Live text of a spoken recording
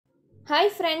Hi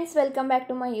friends, welcome back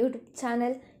to my YouTube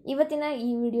channel. ಇವತ್ತಿನ ಈ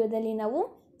ವಿಡಿಯೋದಲ್ಲಿ ನಾವು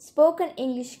ಸ್ಪೋಕನ್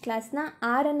ಇಂಗ್ಲೀಷ್ ಕ್ಲಾಸ್ನ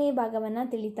 6ನೇ ಭಾಗವನ್ನು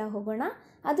ತಿಳಿತಾ ಹೋಗೋಣ.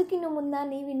 ಅದಕ್ಕಿಂತ ಮುನ್ನ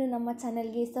ನೀವಿನ್ನು ನಮ್ಮ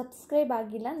ಚಾನಲ್ಗೆ ಸಬ್ಸ್ಕ್ರೈಬ್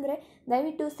ಆಗಿಲ್ಲ ಅಂದರೆ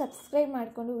ದಯವಿಟ್ಟು ಸಬ್ಸ್ಕ್ರೈಬ್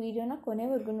ಮಾಡಿಕೊಂಡು ವಿಡಿಯೋನ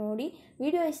ಕೊನೆವರೆಗೂ ನೋಡಿ.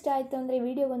 ವಿಡಿಯೋ ಇಷ್ಟ ಆಯಿತು ಅಂದರೆ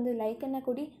ವಿಡಿಯೋಗೊಂದು ಲೈಕನ್ನು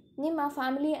ಕೊಡಿ. ನಿಮ್ಮ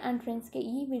ಫ್ಯಾಮಿಲಿ ಆ್ಯಂಡ್ ಫ್ರೆಂಡ್ಸ್ಗೆ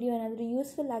ಈ ವಿಡಿಯೋ ಏನಾದರೂ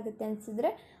ಯೂಸ್ಫುಲ್ ಆಗುತ್ತೆ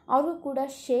ಅನಿಸಿದರೆ ಅವರು ಕೂಡ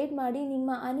ಶೇರ್ ಮಾಡಿ.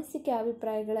 ನಿಮ್ಮ ಅನಿಸಿಕೆ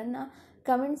ಅಭಿಪ್ರಾಯಗಳನ್ನು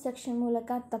ಕಮೆಂಟ್ ಸೆಕ್ಷನ್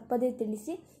ಮೂಲಕ ತಪ್ಪದೇ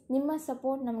ತಿಳಿಸಿ. ನಿಮ್ಮ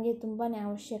ಸಪೋರ್ಟ್ ನಮಗೆ ತುಂಬಾ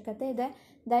ಅವಶ್ಯಕತೆ ಇದೆ.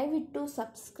 ದಯವಿಟ್ಟು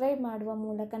ಸಬ್ಸ್ಕ್ರೈಬ್ ಮಾಡುವ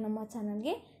ಮೂಲಕ ನಮ್ಮ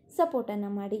ಚಾನಲ್ಗೆ ಸಪೋರ್ಟನ್ನು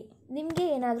ಮಾಡಿ. ನಿಮಗೆ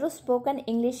ಏನಾದರೂ ಸ್ಪೋಕನ್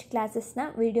ಇಂಗ್ಲೀಷ್ ಕ್ಲಾಸಸ್ನ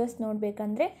ವೀಡಿಯೋಸ್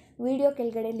ನೋಡಬೇಕಂದ್ರೆ ವಿಡಿಯೋ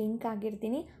ಕೆಳಗಡೆ ಲಿಂಕ್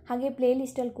ಆಗಿರ್ತೀನಿ. ಹಾಗೆ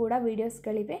ಪ್ಲೇಲಿಸ್ಟಲ್ಲಿ ಕೂಡ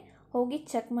ವೀಡಿಯೋಸ್ಗಳಿವೆ, ಹೋಗಿ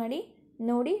ಚೆಕ್ ಮಾಡಿ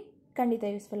ನೋಡಿ, ಖಂಡಿತ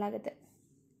ಯೂಸ್ಫುಲ್ ಆಗುತ್ತೆ.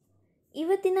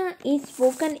 ಇವತ್ತಿನ ಈ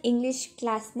ಸ್ಪೋಕನ್ ಇಂಗ್ಲೀಷ್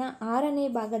ಕ್ಲಾಸ್ನ 6ನೇ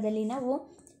ಭಾಗದಲ್ಲಿ ನಾವು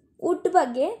ವುಡ್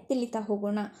ಬಗ್ಗೆ ತಿಳಿತಾ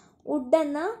ಹೋಗೋಣ.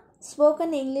 ವುಡ್ಡನ್ನು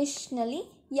ಸ್ಪೋಕನ್ ಇಂಗ್ಲೀಷ್ನಲ್ಲಿ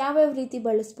ಯಾವ್ಯಾವ ರೀತಿ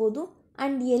ಬಳಸ್ಬೋದು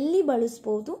ಆ್ಯಂಡ್ ಎಲ್ಲಿ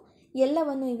ಬಳಸ್ಬೋದು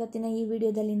ಎಲ್ಲವನ್ನು ಇವತ್ತಿನ ಈ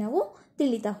ವಿಡಿಯೋದಲ್ಲಿ ನಾವು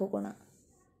ತಿಳಿತಾ ಹೋಗೋಣ.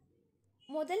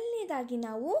 ಮೊದಲನೇದಾಗಿ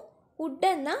ನಾವು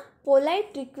ವುಡ್ಡನ್ನು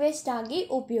ಪೊಲೈಟ್ ರಿಕ್ವೆಸ್ಟ್ ಆಗಿ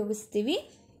ಉಪಯೋಗಿಸ್ತೀವಿ.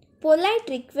 ಪೊಲೈಟ್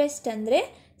ರಿಕ್ವೆಸ್ಟ್ ಅಂದರೆ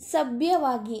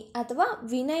ಸಭ್ಯವಾಗಿ ಅಥವಾ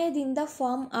ವಿನಯದಿಂದ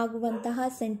ಫಾರ್ಮ್ ಆಗುವಂತಹ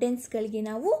ಸೆಂಟೆನ್ಸ್ಗಳಿಗೆ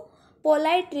ನಾವು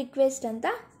ಪೊಲೈಟ್ ರಿಕ್ವೆಸ್ಟ್ ಅಂತ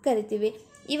ಕರಿತೀವಿ.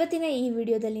 ಇವತ್ತಿನ ಈ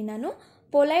ವಿಡಿಯೋದಲ್ಲಿ ನಾನು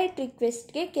ಪೊಲೈಟ್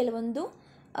ರಿಕ್ವೆಸ್ಟ್ಗೆ ಕೆಲವೊಂದು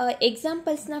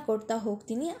ಎಕ್ಸಾಂಪಲ್ಸ್ನ ಕೊಡ್ತಾ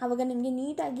ಹೋಗ್ತೀನಿ. ಆವಾಗ ನಿಮಗೆ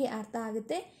ನೀಟಾಗಿ ಅರ್ಥ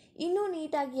ಆಗುತ್ತೆ. ಇನ್ನೂ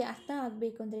ನೀಟಾಗಿ ಅರ್ಥ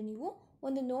ಆಗಬೇಕು ಅಂದರೆ ನೀವು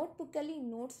ಒಂದು ನೋಟ್ಬುಕ್ಕಲ್ಲಿ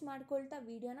ನೋಟ್ಸ್ ಮಾಡ್ಕೊಳ್ತಾ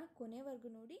ವಿಡಿಯೋನ ಕೊನೆವರೆಗೂ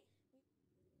ನೋಡಿ.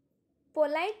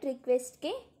 ಪೊಲೈಟ್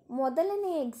ರಿಕ್ವೆಸ್ಟ್ಗೆ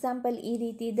ಮೊದಲನೇ ಎಕ್ಸಾಂಪಲ್ ಈ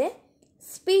ರೀತಿ ಇದೆ.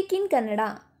 Speak in Kannada.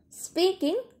 Speak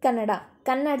in Kannada,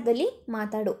 ಕನ್ನಡದಲ್ಲಿ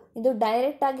ಮಾತಾಡು. ಇದು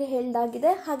ಡೈರೆಕ್ಟಾಗಿ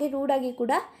ಹೇಳ್ದಾಗಿದೆ, ಹಾಗೆ ರೂಢಾಗಿ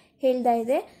ಕೂಡ ಹೇಳ್ತಾ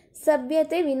ಇದೆ.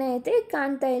 ಸಭ್ಯತೆ ವಿನಯತೆ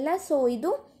ಕಾಣ್ತಾ ಇಲ್ಲ, ಸೊ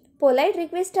ಇದು ಪೊಲೈಟ್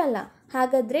ರಿಕ್ವೆಸ್ಟ್ ಅಲ್ಲ.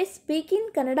 ಹಾಗಾದರೆ ಸ್ಪೀಕ್ ಇನ್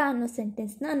ಕನ್ನಡ ಅನ್ನೋ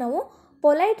ಸೆಂಟೆನ್ಸ್ನ ನಾವು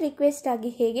ಪೊಲೈಟ್ ರಿಕ್ವೆಸ್ಟ್ ಆಗಿ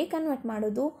ಹೇಗೆ ಕನ್ವರ್ಟ್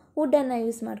ಮಾಡೋದು ವುಡ್ಡನ್ನು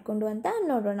ಯೂಸ್ ಮಾಡಿಕೊಂಡು ಅಂತ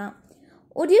ನೋಡೋಣ.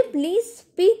 Would you please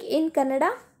speak in Kannada?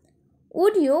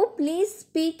 Would you please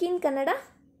speak in Kannada?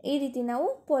 ಈ ರೀತಿ ನಾವು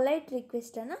ಪೊಲೈಟ್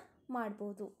ರಿಕ್ವೆಸ್ಟನ್ನು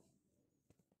ಮಾಡ್ಬೋದು.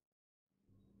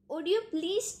 Would you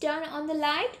please turn on the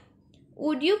light?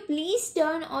 Would you please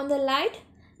turn on the light?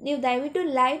 ನೀವು ದಯವಿಟ್ಟು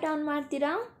ಲೈಟ್ ಆನ್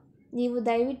ಮಾಡ್ತೀರಾ? ನೀವು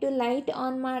ದಯವಿಟ್ಟು ಲೈಟ್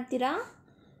ಆನ್ ಮಾಡ್ತೀರಾ?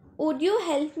 Would you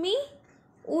help me?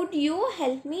 Would you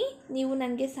help me? ನೀವು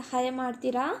ನನಗೆ ಸಹಾಯ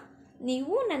ಮಾಡ್ತೀರಾ?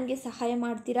 ನೀವು ನನಗೆ ಸಹಾಯ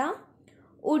ಮಾಡ್ತೀರಾ?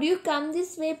 Would you come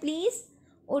this way please?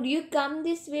 Would you come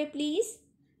this way please?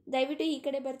 ದಯವಿಟ್ಟು ಈ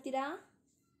ಕಡೆ ಬರ್ತೀರಾ?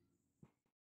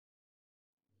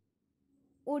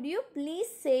 Would you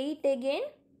please say it again?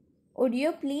 Would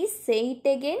you please say it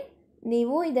again?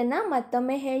 ನೀವು ಇದನ್ನು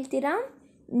ಮತ್ತೊಮ್ಮೆ ಹೇಳ್ತೀರಾ?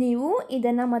 ನೀವು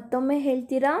ಇದನ್ನು ಮತ್ತೊಮ್ಮೆ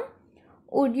ಹೇಳ್ತೀರಾ?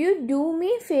 Would you do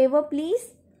me favour please?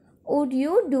 Would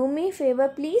you do me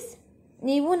favour please?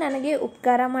 ನೀವು ನನಗೆ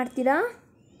ಉಪಕಾರ ಮಾಡ್ತೀರಾ?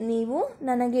 ನೀವು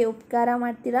ನನಗೆ ಉಪಕಾರ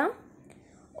ಮಾಡ್ತೀರಾ?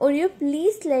 Would you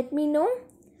please let me no?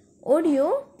 Would you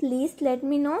please let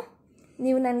me no?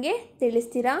 ನೀವು ನನಗೆ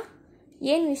ತಿಳಿಸ್ತೀರಾ?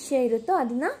 ಏನು ವಿಷಯ ಇರುತ್ತೋ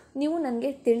ಅದನ್ನು ನೀವು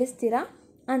ನನಗೆ ತಿಳಿಸ್ತೀರಾ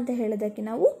ಅಂತ ಹೇಳೋದಕ್ಕೆ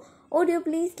ನಾವು would you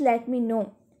please let me no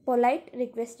polite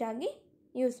request ಆಗಿ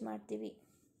ಯೂಸ್ ಮಾಡ್ತೀವಿ.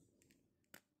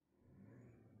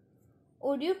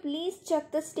 Would you please check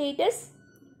the status?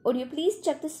 Would you please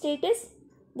check the status?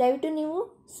 ದಯವಿಟ್ಟು ನೀವು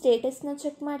ಸ್ಟೇಟಸ್ನ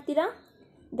ಚೆಕ್ ಮಾಡ್ತೀರಾ?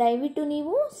 ದಯವಿಟ್ಟು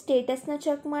ನೀವು ಸ್ಟೇಟಸ್ನ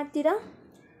ಚೆಕ್ ಮಾಡ್ತೀರಾ?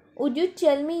 Would you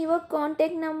tell me your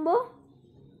contact number?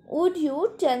 Would you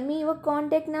tell me your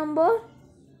contact number?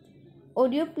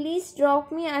 Would you please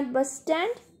drop me at bus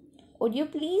stand? Would you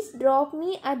please drop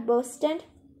me at bus stand?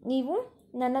 ನೀವು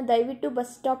ನನ್ನ ದಯವಿಟ್ಟು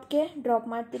bus ಸ್ಟಾಪ್ಗೆ drop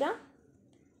ಮಾಡ್ತೀರಾ?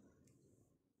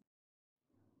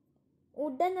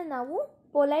 ವುಡ್ಡನ್ನು ನಾವು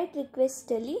polite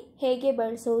ರಿಕ್ವೆಸ್ಟಲ್ಲಿ ಹೇಗೆ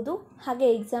ಬಳಸೋದು ಹಾಗೆ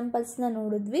ಎಕ್ಸಾಂಪಲ್ಸ್ನ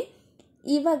ನೋಡಿದ್ವಿ.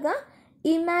 ಇವಾಗ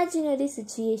ಇಮ್ಯಾಜಿನರಿ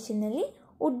ಸಿಚುಯೇಷನಲ್ಲಿ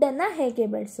ವುಡ್ಡನ್ನು ಹೇಗೆ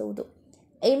ಬಳಸೋದು.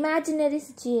 ಇಮ್ಯಾಜಿನರಿ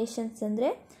ಸಿಚುಯೇಷನ್ಸ್ ಅಂದರೆ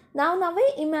ನಾವೇ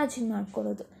ಇಮ್ಯಾಜಿನ್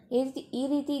ಮಾಡ್ಕೊಳ್ಳೋದು. ಈ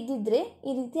ರೀತಿ ಇದ್ದಿದ್ರೆ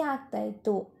ಈ ರೀತಿ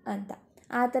ಆಗ್ತಾಯಿತ್ತು ಅಂತ,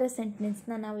 ಆ ಥರ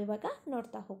ಸೆಂಟೆನ್ಸ್ನ ನಾವಿವಾಗ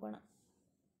ನೋಡ್ತಾ ಹೋಗೋಣ.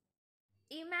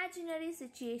 ಇಮ್ಯಾಜಿನರಿ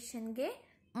ಸಿಚುಯೇಷನ್ಗೆ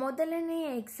ಮೊದಲನೆಯ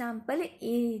ಎಕ್ಸಾಂಪಲ್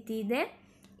ಈ ರೀತಿ ಇದೆ.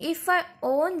 If I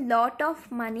own lot of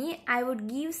money, I would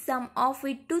give some of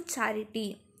it to charity.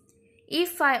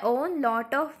 If I own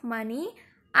lot of money,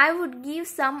 I would give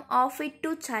some of it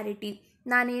to charity.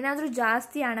 ನಾನೇನಾದರೂ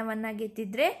ಜಾಸ್ತಿ ಹಣವನ್ನು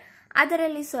ಗೆದ್ದಿದ್ರೆ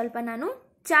ಅದರಲ್ಲಿ ಸ್ವಲ್ಪ ನಾನು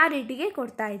ಚಾರಿಟಿಗೆ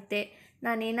ಕೊಡ್ತಾ ಇದ್ದೆ.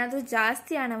 ನಾನೇನಾದರೂ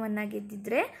ಜಾಸ್ತಿ ಹಣವನ್ನು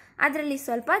ಗೆದ್ದಿದ್ರೆ ಅದರಲ್ಲಿ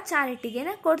ಸ್ವಲ್ಪ ಚಾರಿಟಿಗೆ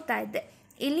ಕೊಡ್ತಾ ಇದ್ದೆ.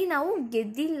 ಇಲ್ಲಿ ನಾವು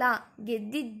ಗೆದ್ದಿಲ್ಲ,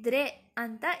 ಗೆದ್ದಿದ್ರೆ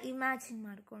ಅಂತ ಇಮ್ಯಾಜಿನ್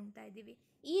ಮಾಡ್ಕೊಳ್ತಾ ಇದ್ದೀವಿ.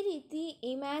 ಈ ರೀತಿ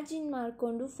ಇಮ್ಯಾಜಿನ್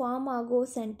ಮಾಡಿಕೊಂಡು ಫಾರ್ಮ್ ಆಗೋ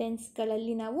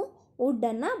ಸೆಂಟೆನ್ಸ್ಗಳಲ್ಲಿ ನಾವು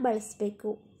ವುಡ್ಡನ್ನು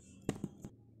ಬಳಸಬೇಕು.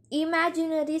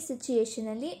 ಇಮ್ಯಾಜಿನರಿ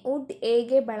ಸಿಚುಯೇಷನಲ್ಲಿ ವುಡ್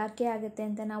ಹೇಗೆ ಬಳಕೆ ಆಗುತ್ತೆ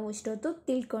ಅಂತ ನಾವು ಇಷ್ಟೊತ್ತು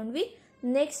ತಿಳ್ಕೊಂಡ್ವಿ.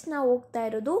 ನೆಕ್ಸ್ಟ್ ನಾವು ಹೋಗ್ತಾ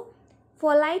ಇರೋದು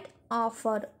ಪೊಲೈಟ್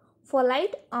ಆಫರ್.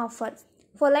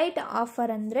 ಪೊಲೈಟ್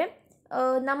ಆಫರ್ ಅಂದರೆ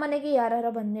ನಮ್ಮನೆಗೆ ಯಾರು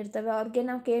ಬಂದಿರ್ತವೆ ಅವ್ರಿಗೆ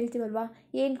ನಾವು ಕೇಳ್ತೀವಲ್ವ,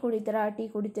 ಏನು ಕುಡಿತೀರಾ, ಟೀ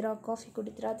ಕುಡಿತೀರಾ, ಕಾಫಿ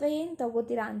ಕುಡಿತೀರಾ ಅಥವಾ ಏನು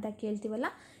ತಗೋತೀರಾ ಅಂತ ಕೇಳ್ತೀವಲ್ಲ.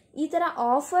 ಈ ಥರ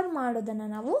ಆಫರ್ ಮಾಡೋದನ್ನು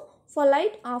ನಾವು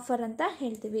ಪೊಲೈಟ್ ಆಫರ್ ಅಂತ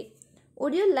ಹೇಳ್ತೀವಿ.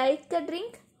 Would you like a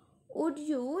drink? Would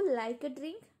you like a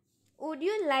drink? Would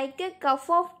you like A cup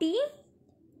of tea?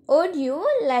 Would you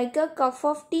like a cup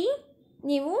of tea?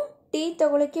 ನೀವು ಟೀ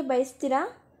ತಗೊಳ್ಳೋಕ್ಕೆ ಬಯಸ್ತೀರಾ?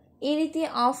 ಈ ರೀತಿ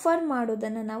ಆಫರ್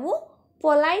ಮಾಡೋದನ್ನು ನಾವು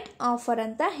ಪೊಲೈಟ್ ಆಫರ್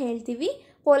ಅಂತ ಹೇಳ್ತೀವಿ.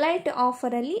 ಪೊಲೈಟ್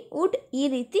ಆಫರಲ್ಲಿ ವುಡ್ ಈ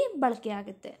ರೀತಿ ಬಳಕೆ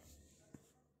ಆಗುತ್ತೆ.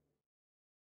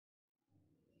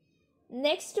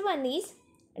 Next one is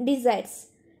desires.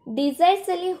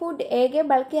 ಡಿಸೈರ್ಸಲ್ಲಿ wood ಹೇಗೆ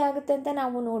ಬಳಕೆ ಆಗುತ್ತೆ ಅಂತ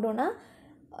ನಾವು ನೋಡೋಣ.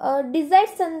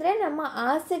 ಡಿಸೈರ್ಸ್ ಅಂದರೆ ನಮ್ಮ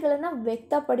ಆಸೆಗಳನ್ನು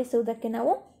ವ್ಯಕ್ತಪಡಿಸುವುದಕ್ಕೆ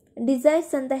ನಾವು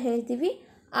ಡಿಸೈರ್ಸ್ ಅಂತ ಹೇಳ್ತೀವಿ.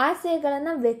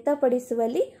 ಆಸೆಗಳನ್ನು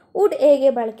ವ್ಯಕ್ತಪಡಿಸುವಲ್ಲಿ ವುಡ್ ಹೇಗೆ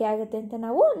ಬಳಕೆ ಆಗುತ್ತೆ ಅಂತ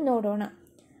ನಾವು ನೋಡೋಣ.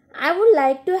 I would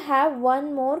like to have one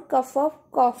more cup of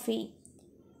coffee.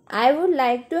 I would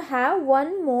like to have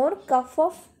one more cup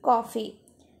of coffee.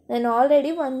 ನಾನು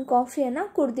ಆಲ್ರೆಡಿ ಒಂದು ಕಾಫಿಯನ್ನು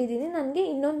ಕುಡ್ದಿದ್ದೀನಿ, ನನಗೆ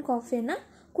ಇನ್ನೊಂದು ಕಾಫಿಯನ್ನು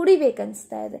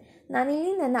ಕುಡಿಬೇಕನ್ನಿಸ್ತಾ ಇದೆ.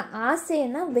 ನಾನಿಲ್ಲಿ ನನ್ನ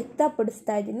ಆಸೆಯನ್ನು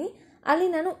ವ್ಯಕ್ತಪಡಿಸ್ತಾ ಇದ್ದೀನಿ, ಅಲ್ಲಿ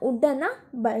ನಾನು ವುಡ್ಡನ್ನು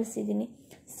ಬಳಸಿದ್ದೀನಿ.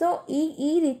 ಸೊ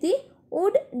ಈ ರೀತಿ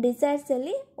ವುಡ್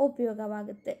ಡಿಸೈರ್ಸಲ್ಲಿ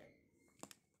ಉಪಯೋಗವಾಗುತ್ತೆ.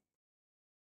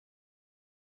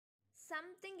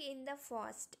 Something in the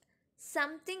fast.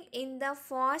 Something in the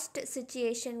fast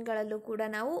ಸಿಚುಯೇಷನ್ಗಳಲ್ಲೂ ಕೂಡ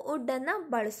ನಾವು ವುಡ್ಡನ್ನು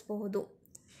ಬಳಸಬಹುದು.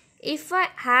 If I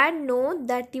had known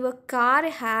that your car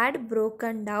had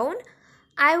broken down,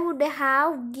 I would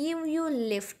have given you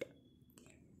lift.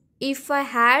 If I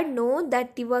had known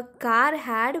that your car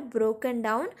had broken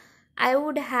down, I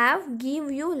would have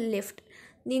given you lift.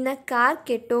 ನಿನ್ನ car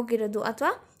ಕೆಟ್ಟೋಗಿರೋದು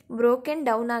ಅಥವಾ broken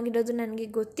down ಆಗಿರೋದು ನನಗೆ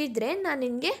ಗೊತ್ತಿದ್ದರೆ ನಾನು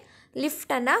ನಿನಗೆ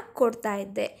ಲಿಫ್ಟನ್ನು ಕೊಡ್ತಾ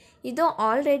ಇದ್ದೆ. ಇದು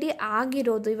ಆಲ್ರೆಡಿ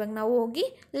ಆಗಿರೋದು, ಇವಾಗ ನಾವು ಹೋಗಿ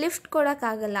ಲಿಫ್ಟ್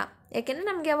ಕೊಡೋಕ್ಕಾಗಲ್ಲ, ಯಾಕೆಂದರೆ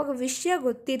ನಮಗೆ ಅವಾಗ ವಿಷಯ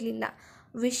ಗೊತ್ತಿರಲಿಲ್ಲ.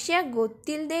 ವಿಷಯ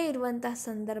ಗೊತ್ತಿಲ್ಲದೆ ಇರುವಂತಹ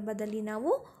ಸಂದರ್ಭದಲ್ಲಿ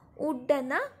ನಾವು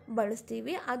ವುಡ್ಡನ್ನು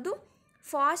ಬಳಸ್ತೀವಿ, ಅದು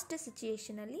ಫಾಸ್ಟ್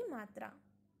ಸಿಚುಯೇಷನಲ್ಲಿ ಮಾತ್ರ.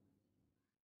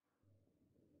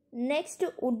 ನೆಕ್ಸ್ಟ್,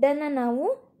 ವುಡ್ಡನ್ನು ನಾವು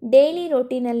ಡೈಲಿ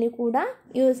ರೊಟೀನಲ್ಲಿ ಕೂಡ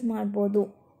ಯೂಸ್ ಮಾಡ್ಬೋದು.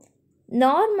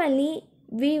 Normally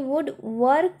we would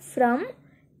work from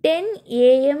 10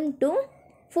 AM to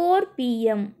 4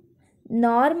 PM.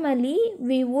 Normally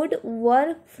we would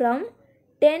work from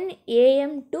 10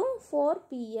 AM to 4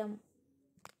 PM.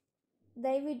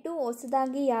 ದಯವಿಟ್ಟು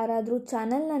ಹೊಸದಾಗಿ ಯಾರಾದರೂ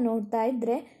ಚಾನಲ್ನ ನೋಡ್ತಾ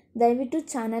ಇದ್ದರೆ ದಯವಿಟ್ಟು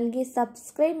ಚಾನಲ್ಗೆ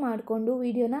ಸಬ್ಸ್ಕ್ರೈಬ್ ಮಾಡಿಕೊಂಡು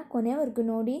ವಿಡಿಯೋನ ಕೊನೆವರೆಗೂ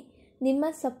ನೋಡಿ. ನಿಮ್ಮ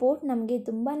ಸಪೋರ್ಟ್ ನಮಗೆ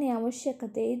ತುಂಬಾ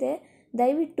ಅವಶ್ಯಕತೆ ಇದೆ.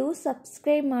 ದಯವಿಟ್ಟು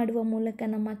ಸಬ್ಸ್ಕ್ರೈಬ್ ಮಾಡುವ ಮೂಲಕ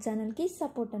ನಮ್ಮ ಚಾನಲ್ಗೆ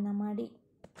ಸಪೋರ್ಟನ್ನು ಮಾಡಿ.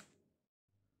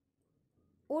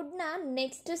 ವುಡ್ನ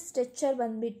ನೆಕ್ಸ್ಟ್ ಸ್ಟ್ರೆಚರ್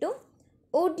ಬಂದುಬಿಟ್ಟು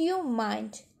would you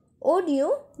mind. Would you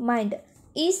mind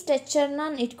ಈ ಸ್ಟ್ರೆಚರ್ನ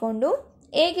ಇಟ್ಕೊಂಡು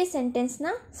ಹೇಗೆ ಸೆಂಟೆನ್ಸ್ನ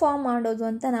ಫಾರ್ಮ್ ಮಾಡೋದು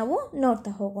ಅಂತ ನಾವು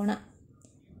ನೋಡ್ತಾ ಹೋಗೋಣ.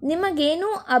 ನಿಮಗೇನೂ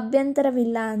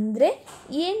ಅಭ್ಯಂತರವಿಲ್ಲ ಅಂದರೆ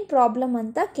ಏನು ಪ್ರಾಬ್ಲಮ್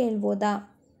ಅಂತ ಕೇಳ್ಬೋದಾ?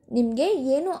 ನಿಮಗೆ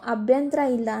ಏನು ಅಭ್ಯಂತರ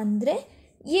ಇಲ್ಲ ಅಂದರೆ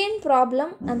ಏನು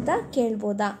ಪ್ರಾಬ್ಲಮ್ ಅಂತ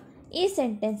ಕೇಳ್ಬೋದಾ? ಈ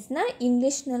ಸೆಂಟೆನ್ಸ್ನ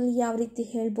ಇಂಗ್ಲೀಷ್ನಲ್ಲಿ ಯಾವ ರೀತಿ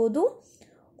ಹೇಳ್ಬೋದು?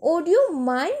 Would you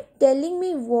mind telling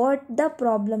me what the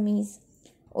problem is?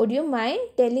 Would you mind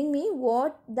telling me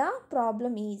what the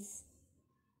problem is?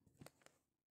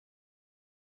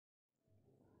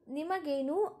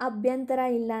 ನಿಮಗೇನು ಅಭ್ಯಂತರ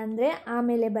ಇಲ್ಲ ಅಂದರೆ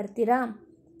ಆಮೇಲೆ ಬರ್ತೀರಾ?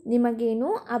 ನಿಮಗೇನು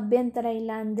ಅಭ್ಯಂತರ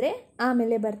ಇಲ್ಲ ಅಂದರೆ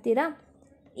ಆಮೇಲೆ ಬರ್ತೀರಾ?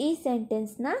 ಈ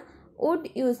ಸೆಂಟೆನ್ಸ್ನ ವುಡ್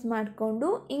ಯೂಸ್ ಮಾಡಿಕೊಂಡು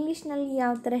ಇಂಗ್ಲೀಷ್ನಲ್ಲಿ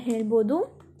ಯಾವ ಥರ ಹೇಳ್ಬೋದು?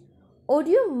 Would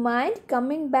you mind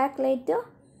coming back later?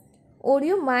 Would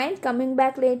you mind coming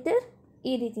back later?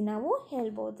 ಈ ರೀತಿ ನಾವು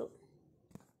ಹೇಳ್ಬೋದು.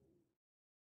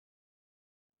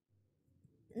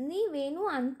 ನೀವೇನು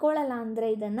ಅಂದ್ಕೊಳ್ಳಲ್ಲ ಅಂದರೆ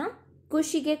ಇದನ್ನು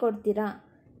ಖುಷಿಗೆ ಕೊಡ್ತೀರಾ?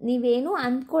 ನೀವೇನು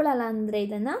ಅಂದ್ಕೊಳ್ಳಲ್ಲ ಅಂದರೆ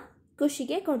ಇದನ್ನು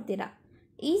ಖುಷಿಗೆ ಕೊಡ್ತೀರಾ?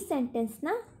 ಈ ಸೆಂಟೆನ್ಸ್ನ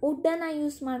ವುಡ್ಡನ್ನು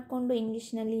ಯೂಸ್ ಮಾಡಿಕೊಂಡು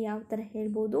ಇಂಗ್ಲೀಷ್ನಲ್ಲಿ ಯಾವ ಥರ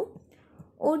ಹೇಳ್ಬೋದು?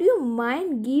 Would you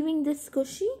mind giving this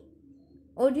ಖುಷಿ?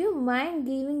 Would you mind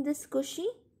giving this ಖುಷಿ?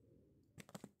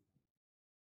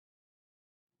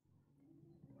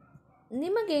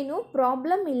 ನಿಮಗೇನು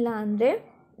ಪ್ರಾಬ್ಲಮ್ ಇಲ್ಲ ಅಂದರೆ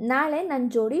ನಾಳೆ ನನ್ನ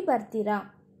ಜೋಡಿ ಬರ್ತೀರಾ?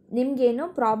 ನಿಮಗೇನು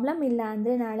ಪ್ರಾಬ್ಲಮ್ ಇಲ್ಲ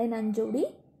ಅಂದರೆ ನಾಳೆ ನನ್ನ ಜೋಡಿ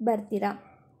ಬರ್ತೀರಾ?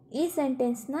 ಈ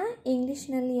ಸೆಂಟೆನ್ಸ್ನ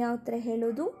ಇಂಗ್ಲೀಷ್ನಲ್ಲಿ ಯಾವ ಥರ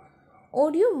ಹೇಳೋದು?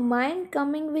 Would you mind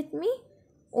coming with me?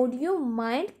 Would you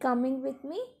mind coming with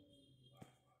me?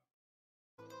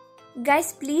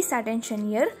 Guys, please attention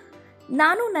here.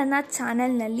 ನಾನು ನನ್ನ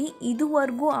ಚಾನೆಲ್ನಲ್ಲಿ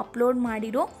ಇದುವರೆಗೂ ಅಪ್ಲೋಡ್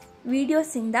ಮಾಡಿರೋ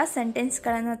ವಿಡಿಯೋಸಿಂದ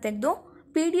ಸೆಂಟೆನ್ಸ್ಗಳನ್ನು ತೆಗೆದು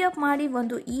PDF ಮಾಡಿ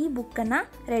ಒಂದು ಬುಕ್ಕನ್ನು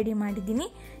ರೆಡಿ ಮಾಡಿದ್ದೀನಿ.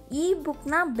 ಈ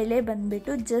ಬುಕ್ನ ಬೆಲೆ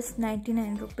ಬಂದುಬಿಟ್ಟು ಜಸ್ಟ್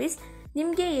 99 ರುಪೀಸ್.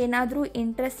 ನಿಮಗೆ ಏನಾದರೂ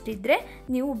ಇಂಟ್ರೆಸ್ಟ್ ಇದ್ದರೆ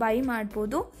ನೀವು ಬೈ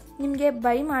ಮಾಡ್ಬೋದು. ನಿಮಗೆ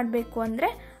ಬೈ ಮಾಡಬೇಕು ಅಂದರೆ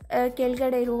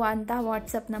ಕೆಳಗಡೆ ಇರುವಂಥ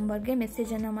ವಾಟ್ಸಪ್ ನಂಬರ್ಗೆ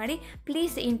ಮೆಸೇಜನ್ನು ಮಾಡಿ.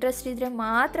 ಪ್ಲೀಸ್ ಇಂಟ್ರೆಸ್ಟ್ ಇದ್ದರೆ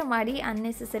ಮಾತ್ರ ಮಾಡಿ,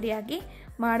 ಅನ್ನೆಸೆಸರಿಯಾಗಿ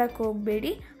ಮಾಡೋಕ್ಕೆ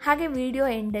ಹೋಗಬೇಡಿ. ಹಾಗೆ ವಿಡಿಯೋ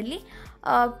ಎಂಡಲ್ಲಿ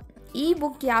ಈ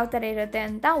ಬುಕ್ ಯಾವ ಥರ ಇರುತ್ತೆ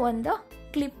ಅಂತ ಒಂದು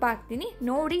ಕ್ಲಿಪ್ ಹಾಕ್ತೀನಿ,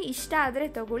 ನೋಡಿ ಇಷ್ಟ ಆದರೆ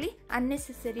ತಗೊಳ್ಳಿ,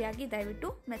 ಅನ್ನೆಸೆಸರಿಯಾಗಿ ದಯವಿಟ್ಟು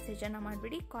ಮೆಸೇಜನ್ನು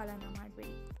ಮಾಡಿಬಿಡಿ, ಕಾಲನ್ನು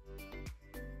ಮಾಡಿಬಿಡಿ.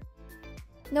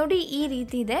 ನೋಡಿ ಈ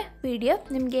ರೀತಿ ಇದೆ PDF.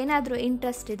 ನಿಮ್ಗೆ ಏನಾದರೂ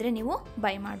ಇಂಟ್ರೆಸ್ಟ್ ಇದ್ದರೆ ನೀವು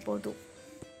ಬೈ ಮಾಡ್ಬೋದು.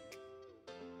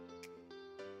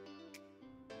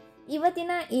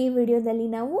 ಇವತ್ತಿನ ಈ ವಿಡಿಯೋದಲ್ಲಿ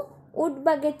ನಾವು ವುಡ್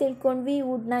ಬಗ್ಗೆ ತಿಳ್ಕೊಂಡ್ವಿ.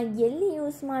 ವುಡ್ನ ಎಲ್ಲಿ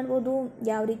ಯೂಸ್ ಮಾಡ್ಬೋದು,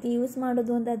 ಯಾವ ರೀತಿ ಯೂಸ್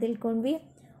ಮಾಡೋದು ಅಂತ ತಿಳ್ಕೊಂಡ್ವಿ.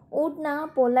 ವುಡ್ನ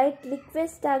ಪೊಲೈಟ್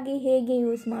ರಿಕ್ವೆಸ್ಟ್ ಆಗಿ ಹೇಗೆ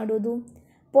ಯೂಸ್ ಮಾಡೋದು,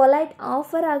 ಪೊಲೈಟ್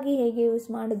ಆಫರ್ ಆಗಿ ಹೇಗೆ ಯೂಸ್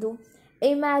ಮಾಡೋದು,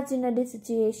 imaginary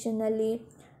ಸಿಚುಯೇಷನಲ್ಲಿ,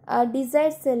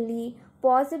 ಡಿಸೈರ್ಸಲ್ಲಿ,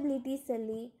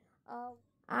 ಪಾಸಿಬಿಲಿಟೀಸಲ್ಲಿ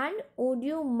and would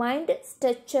you mind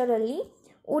ಸ್ಟ್ರಕ್ಚರಲ್ಲಿ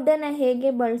ವುಡನ್ನು ಹೇಗೆ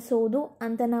ಬಳಸೋದು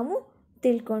ಅಂತ ನಾವು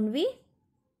ತಿಳ್ಕೊಂಡ್ವಿ.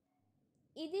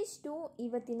 ಇದಿಷ್ಟು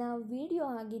ಇವತ್ತಿನ ವಿಡಿಯೋ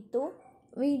ಆಗಿತ್ತು.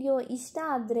 ವಿಡಿಯೋ ಇಷ್ಟ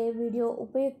ಆದರೆ, ವಿಡಿಯೋ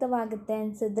ಉಪಯುಕ್ತವಾಗುತ್ತೆ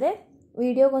ಅನಿಸಿದ್ರೆ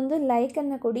ವಿಡಿಯೋಗೊಂದು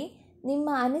ಲೈಕನ್ನು ಕೊಡಿ. ನಿಮ್ಮ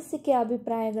ಅನಿಸಿಕೆ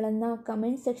ಅಭಿಪ್ರಾಯಗಳನ್ನು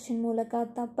ಕಮೆಂಟ್ ಸೆಕ್ಷನ್ ಮೂಲಕ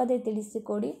ತಪ್ಪದೇ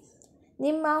ತಿಳಿಸಿಕೊಡಿ.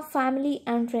 ನಿಮ್ಮ ಫ್ಯಾಮಿಲಿ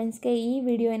ಆ್ಯಂಡ್ ಫ್ರೆಂಡ್ಸ್ಗೆ ಈ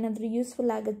ವಿಡಿಯೋ ಏನಾದರೂ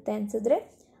ಯೂಸ್ಫುಲ್ ಆಗುತ್ತೆ ಅನಿಸಿದ್ರೆ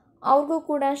ಅವ್ರಿಗೂ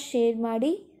ಕೂಡ ಶೇರ್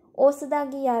ಮಾಡಿ.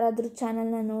 ಹೊಸದಾಗಿ ಯಾರಾದರೂ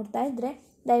ಚಾನಲ್ನ ನೋಡ್ತಾ ಇದ್ದರೆ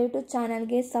ದಯವಿಟ್ಟು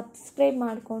ಚಾನಲ್ಗೆ ಸಬ್ಸ್ಕ್ರೈಬ್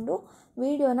ಮಾಡಿಕೊಂಡು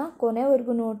ವಿಡಿಯೋನ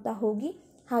ಕೊನೆವರೆಗೂ ನೋಡ್ತಾ ಹೋಗಿ.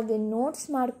 ಹಾಗೆ ನೋಟ್ಸ್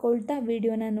ಮಾಡ್ಕೊಳ್ತಾ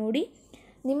ವಿಡಿಯೋನ ನೋಡಿ.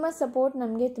 ನಿಮ್ಮ ಸಪೋರ್ಟ್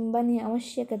ನಮಗೆ ತುಂಬಾ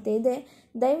ಅವಶ್ಯಕತೆ ಇದೆ.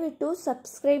 ದಯವಿಟ್ಟು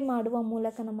ಸಬ್ಸ್ಕ್ರೈಬ್ ಮಾಡುವ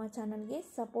ಮೂಲಕ ನಮ್ಮ ಚಾನಲ್ಗೆ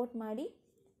ಸಪೋರ್ಟ್ ಮಾಡಿ.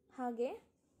 ಹಾಗೆ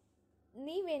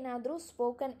ನೀವೇನಾದರೂ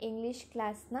ಸ್ಪೋಕನ್ ಇಂಗ್ಲೀಷ್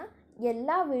ಕ್ಲಾಸ್ನ ಎಲ್ಲ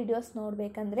ವೀಡಿಯೋಸ್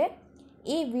ನೋಡಬೇಕಂದ್ರೆ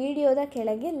ಈ ವಿಡಿಯೋದ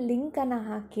ಕೆಳಗೆ ಲಿಂಕನ್ನು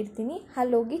ಹಾಕಿರ್ತೀನಿ,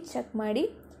 ಅಲ್ಲೋಗಿ ಚೆಕ್ ಮಾಡಿ.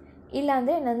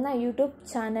 ಇಲ್ಲಾಂದರೆ ನನ್ನ ಯೂಟ್ಯೂಬ್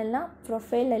ಚಾನಲ್ನ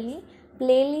ಪ್ರೊಫೈಲಲ್ಲಿ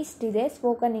ಪ್ಲೇಲಿಸ್ಟ್ ಇದೆ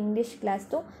ಸ್ಪೋಕನ್ ಇಂಗ್ಲೀಷ್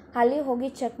ಕ್ಲಾಸ್ದು, ಅಲ್ಲಿ ಹೋಗಿ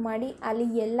ಚೆಕ್ ಮಾಡಿ. ಅಲ್ಲಿ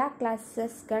ಎಲ್ಲ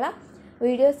ಕ್ಲಾಸಸ್ಗಳ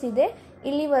ವಿಡಿಯೋಸ್ ಇದೆ.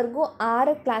 ಇಲ್ಲಿವರೆಗೂ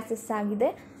 6 ಕ್ಲಾಸಸ್ ಆಗಿದೆ.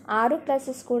 6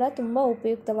 ಕ್ಲಾಸಸ್ ಕೂಡ ತುಂಬ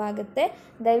ಉಪಯುಕ್ತವಾಗುತ್ತೆ.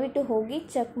 ದಯವಿಟ್ಟು ಹೋಗಿ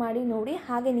ಚೆಕ್ ಮಾಡಿ ನೋಡಿ.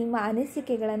 ಹಾಗೆ ನಿಮ್ಮ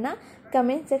ಅನಿಸಿಕೆಗಳನ್ನು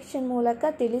ಕಮೆಂಟ್ ಸೆಕ್ಷನ್ ಮೂಲಕ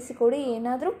ತಿಳಿಸಿಕೊಡಿ.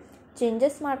 ಏನಾದರೂ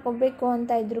ಚೇಂಜಸ್ ಮಾಡ್ಕೋಬೇಕು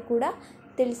ಅಂತ ಇದ್ದರೂ ಕೂಡ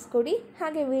ತಿಳಿಸ್ಕೊಡಿ.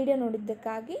 ಹಾಗೆ ವಿಡಿಯೋ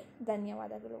ನೋಡಿದ್ದಕ್ಕಾಗಿ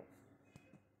ಧನ್ಯವಾದಗಳು.